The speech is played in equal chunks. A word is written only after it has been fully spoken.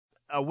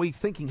are we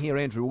thinking here,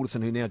 Andrew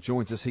Alderson, who now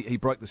joins us, he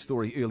broke the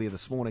story earlier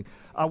this morning,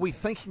 are we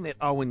thinking that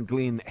Owen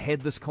Glenn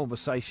had this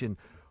conversation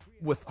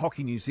with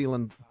Hockey New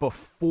Zealand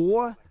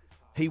before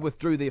he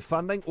withdrew their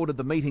funding, or did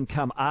the meeting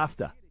come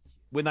after,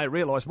 when they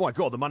realised, my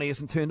God, the money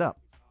hasn't turned up?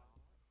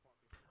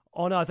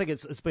 Oh no, I think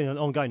it's been an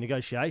ongoing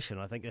negotiation.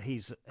 I think that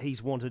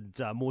he's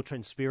wanted more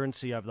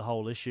transparency over the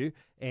whole issue,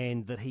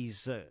 and that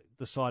he's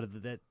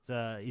decided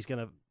that he's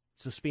going to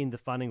suspend the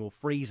funding or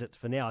freeze it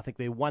for now. I think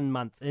they're 1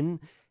 month in.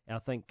 I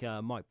think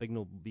Mike Bignell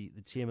will be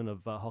the chairman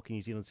of Hockey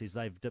New Zealand, says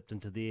they've dipped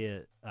into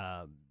their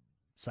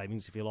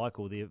savings, if you like,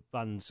 or their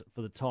funds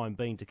for the time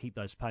being to keep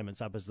those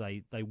payments up as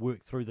they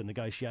work through the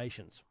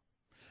negotiations.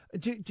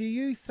 Do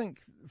you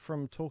think,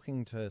 from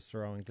talking to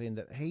Sir Owen Glenn,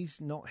 that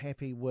he's not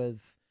happy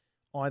with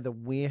either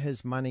where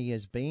his money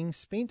is being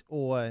spent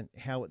or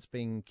how it's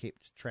being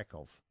kept track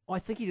of? I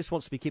think he just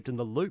wants to be kept in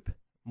the loop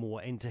more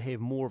and to have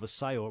more of a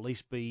say, or at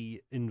least be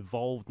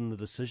involved in the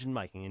decision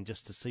making, and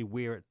just to see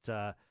where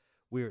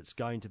it's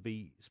going to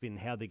be spent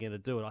and how they're going to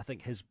do it. I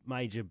think his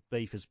major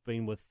beef has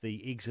been with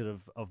the exit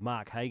of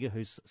Mark Hager,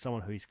 who's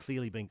someone who he's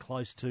clearly been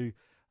close to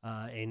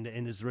and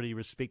is really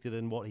respected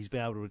in what he's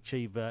been able to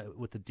achieve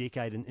with the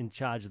decade in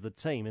charge of the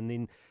team. And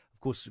then, of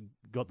course,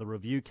 got the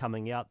review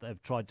coming out.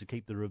 They've tried to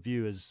keep the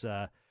review as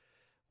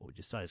what would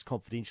you say, as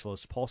confidential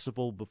as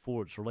possible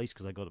before it's released,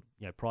 because they've got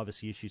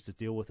privacy issues to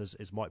deal with,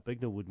 as Mike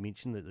Bignell would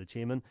mention, the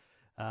chairman.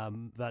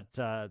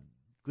 But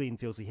Glenn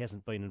feels he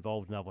hasn't been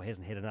involved enough, or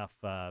hasn't had enough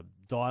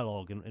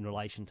dialogue in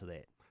relation to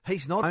that.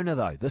 He's not owner,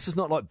 though. This is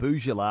not like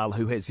Boujalal,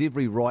 who has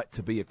every right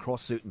to be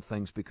across certain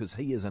things because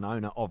he is an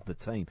owner of the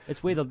team.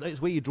 It's where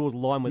you draw the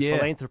line with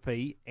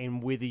philanthropy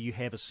and whether you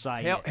have a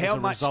say as a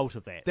result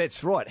of that.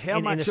 That's right. How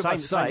much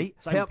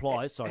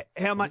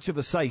of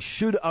a say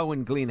should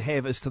Owen Glenn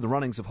have as to the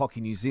runnings of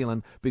Hockey New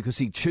Zealand, because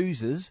he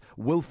chooses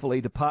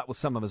willfully to part with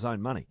some of his own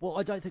money? Well,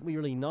 I don't think we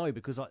really know,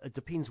 because it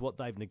depends what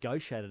they've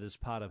negotiated as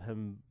part of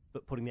him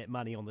putting that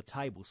money on the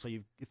table. So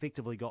you've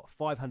effectively got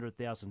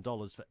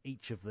 $500,000 for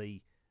each of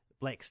the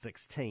Black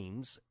Sticks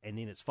teams, and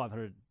then it's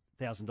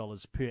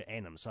 $500,000 per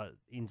annum. So it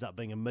ends up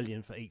being $1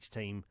 million for each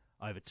team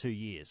over 2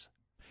 years,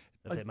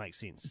 if that makes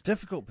sense.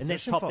 Difficult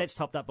position. And that's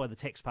topped up by the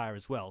taxpayer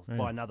as well,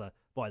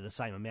 by the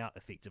same amount,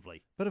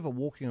 effectively. Bit of a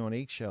walking on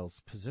eggshells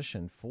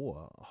position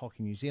for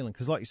Hockey New Zealand,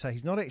 because like you say,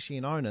 he's not actually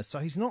an owner, so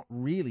he's not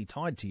really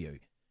tied to you.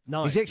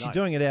 No, he's actually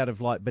doing it out of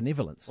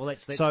benevolence. Well,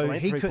 that's so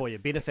philanthropy for you,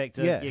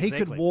 benefactor. Yeah, exactly. He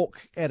could walk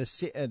at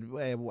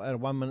a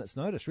 1 minute's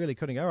notice. Really,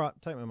 couldn't go, all right,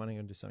 take my money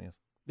and do something else.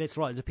 That's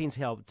right. It depends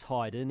how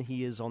tied in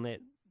he is on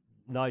that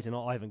note, and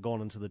I haven't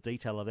gone into the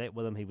detail of that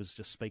with him. He was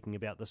just speaking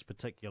about this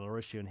particular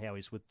issue and how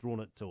he's withdrawn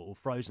it or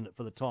frozen it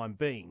for the time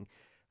being.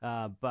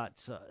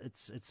 But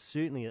it's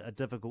certainly a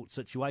difficult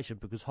situation,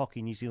 because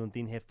Hockey New Zealand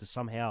then have to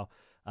somehow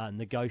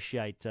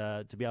negotiate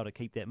to be able to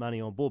keep that money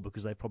on board,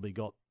 because they've probably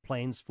got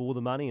plans for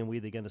the money and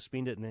where they're going to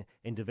spend it,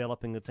 and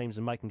developing the teams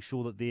and making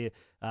sure that they're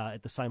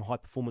at the same high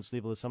performance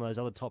level as some of those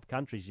other top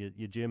countries,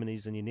 your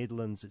Germanys and your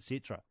Netherlands,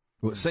 etc.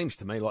 Well, it seems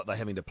to me like they're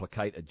having to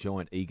placate a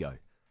giant ego.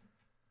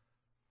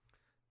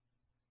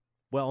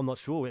 Well, I'm not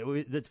sure.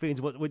 It depends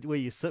where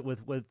you sit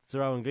with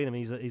Sir Owen Glenn. I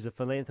mean, he's a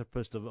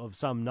philanthropist of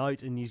some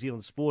note in New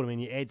Zealand sport. I mean,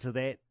 you add to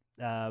that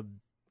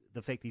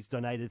the fact he's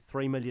donated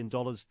 $3 million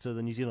to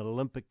the New Zealand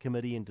Olympic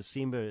Committee in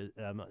December.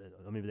 I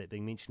remember that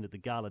being mentioned at the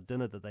gala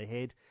dinner that they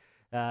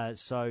had.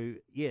 So,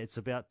 yeah, it's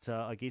about,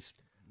 I guess,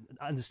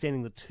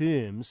 understanding the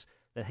terms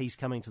that he's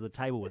coming to the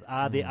table with.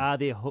 Are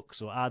there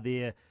hooks, or are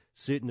there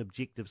certain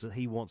objectives that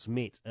he wants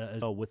met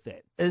as well with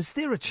that? Is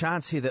there a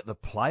chance here that the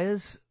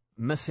players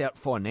miss out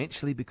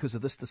financially because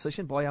of this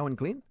decision by Owen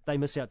Glenn? They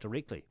miss out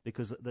directly,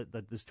 because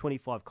there's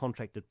 25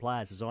 contracted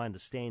players, as I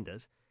understand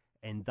it,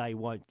 and they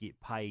won't get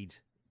paid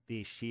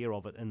their share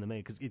of it in the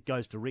money, because it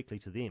goes directly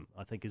to them,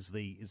 I think, is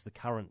the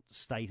current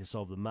status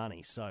of the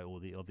money, or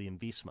of the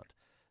investment.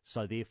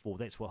 So therefore,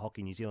 that's what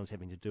Hockey New Zealand's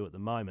having to do at the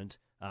moment,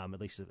 at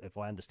least if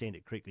I understand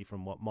it correctly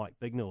from what Mike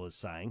Bignell is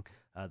saying,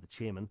 the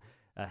chairman.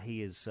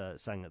 He is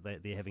saying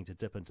that they're having to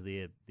dip into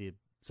their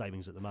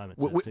savings at the moment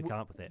to come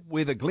up with that.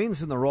 Whether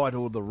Glenn's in the right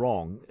or the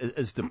wrong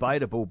is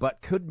debatable,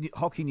 but could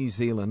Hockey New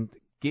Zealand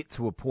get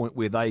to a point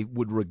where they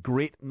would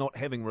regret not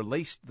having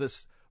released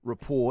this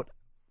report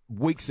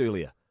weeks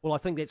earlier? Well, I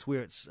think that's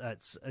where it's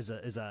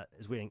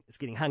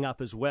getting hung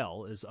up as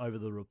well, is over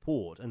the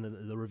report, and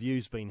the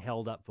review's been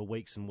held up for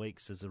weeks and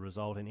weeks as a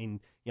result. And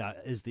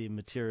is there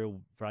material,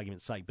 for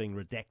argument's sake, being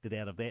redacted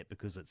out of that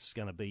because it's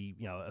going to be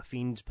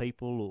offend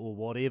people or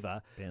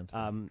whatever?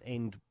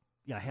 And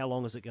how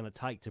long is it going to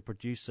take to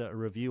produce a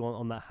review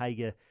on the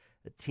Hager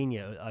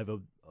tenure over?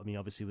 I mean,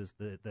 obviously, was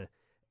the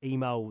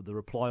email, the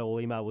reply all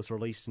email was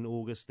released in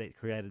August. That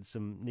created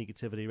some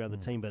negativity around the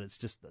team, but it's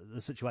just the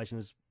situation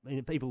is,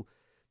 people.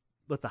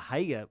 With the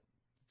Hager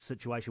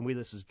situation, where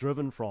this is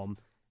driven from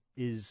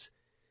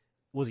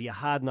was he a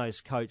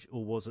hard-nosed coach,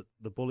 or was it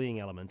the bullying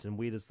element, and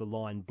where does the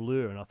line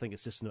blur? And I think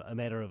it's just a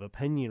matter of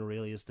opinion,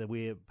 really, as to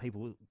where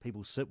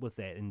people sit with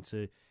that, and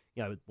to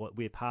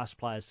where past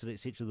players sit,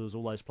 etc. There was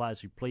all those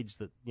players who pledged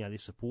that their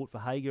support for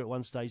Hager at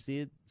one stage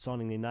there,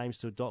 signing their names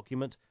to a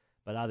document,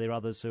 But are there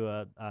others who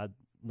are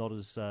not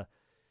as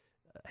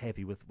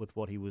happy with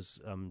what he was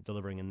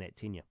delivering in that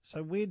tenure?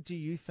 So where do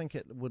you think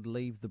it would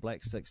leave the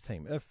Black Sticks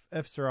team?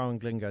 If Sir Owen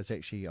Glenn goes,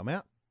 actually, I'm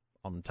out,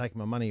 I'm taking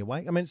my money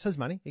away. I mean, it's his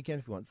money. He can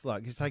if he wants.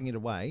 Like, he's taking it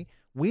away.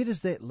 Where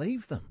does that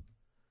leave them?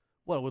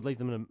 Well, it would leave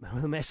them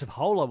in a massive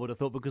hole, I would have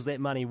thought, because that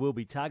money will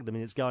be targeted. I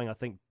mean, it's going, I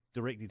think,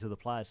 directly to the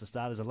players for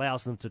starters. It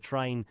allows them to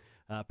train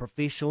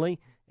professionally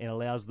and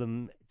allows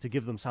them to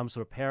give them some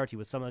sort of parity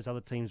with some of those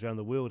other teams around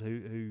the world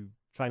who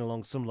train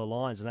along similar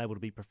lines and able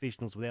to be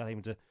professionals without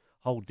having to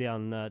hold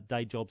down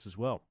day jobs as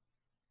well.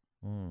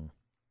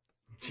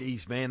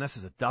 Jeez, man, this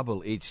is a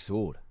double-edged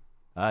sword.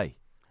 Hey,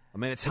 I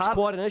mean, it's hard.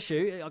 Quite an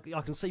issue.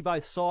 I can see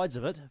both sides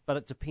of it, but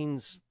it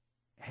depends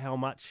how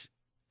much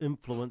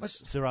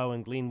influence Sir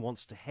Owen Glenn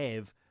wants to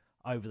have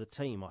over the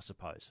team, I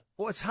suppose.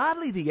 Well, it's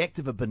hardly the act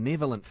of a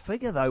benevolent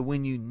figure, though,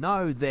 when you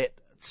know that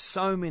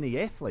so many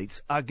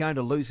athletes are going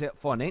to lose out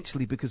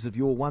financially because of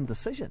your one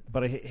decision.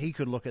 But he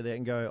could look at that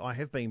and go, I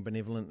have been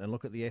benevolent, and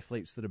look at the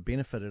athletes that have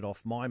benefited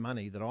off my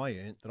money that I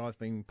earned, that I've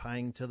been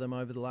paying to them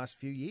over the last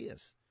few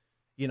years.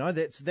 You know,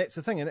 that's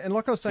the thing. And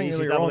like I was saying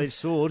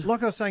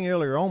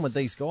earlier on with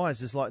these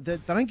guys, is like they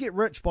don't get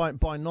rich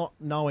by not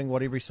knowing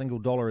what every single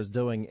dollar is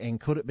doing, and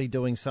could it be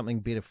doing something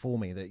better for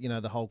me? That, you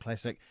know, the whole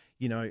classic,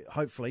 you know,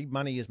 hopefully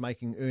money is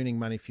earning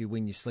money for you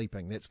when you're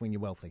sleeping. That's when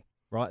you're wealthy,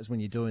 right? Is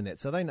when you're doing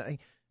that. So they know, I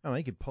don't know,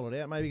 he could pull it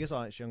out. Maybe he goes,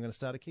 actually, I'm going to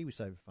start a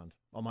KiwiSaver fund.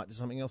 I might do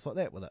something else like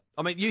that with it.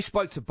 I mean, you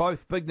spoke to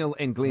both Bignell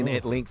and Glenn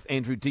at length,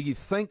 Andrew. Do you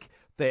think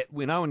that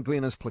when Owen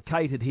Glenn is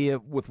placated here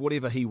with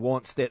whatever he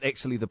wants, that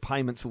actually the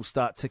payments will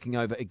start ticking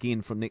over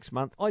again from next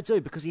month? I do,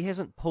 because he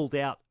hasn't pulled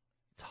out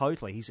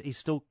totally. He's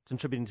still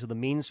contributing to the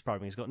men's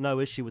program. He's got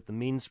no issue with the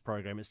men's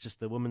program. It's just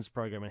the women's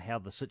program and how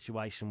the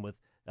situation with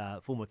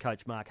former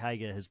coach Mark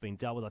Hager has been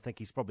dealt with. I think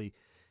he's probably,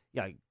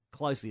 you know,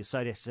 closely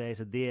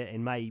associated there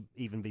and may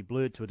even be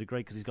blurred to a degree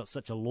because he's got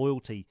such a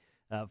loyalty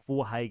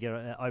for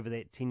Hager over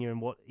that tenure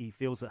and what he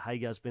feels that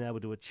Hager's been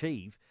able to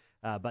achieve.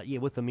 But yeah,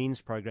 with the men's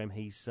program,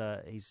 he's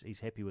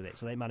happy with that.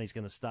 So that money's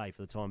going to stay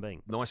for the time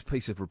being. Nice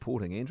piece of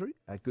reporting, Andrew.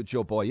 Good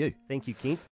job by you. Thank you, Kent.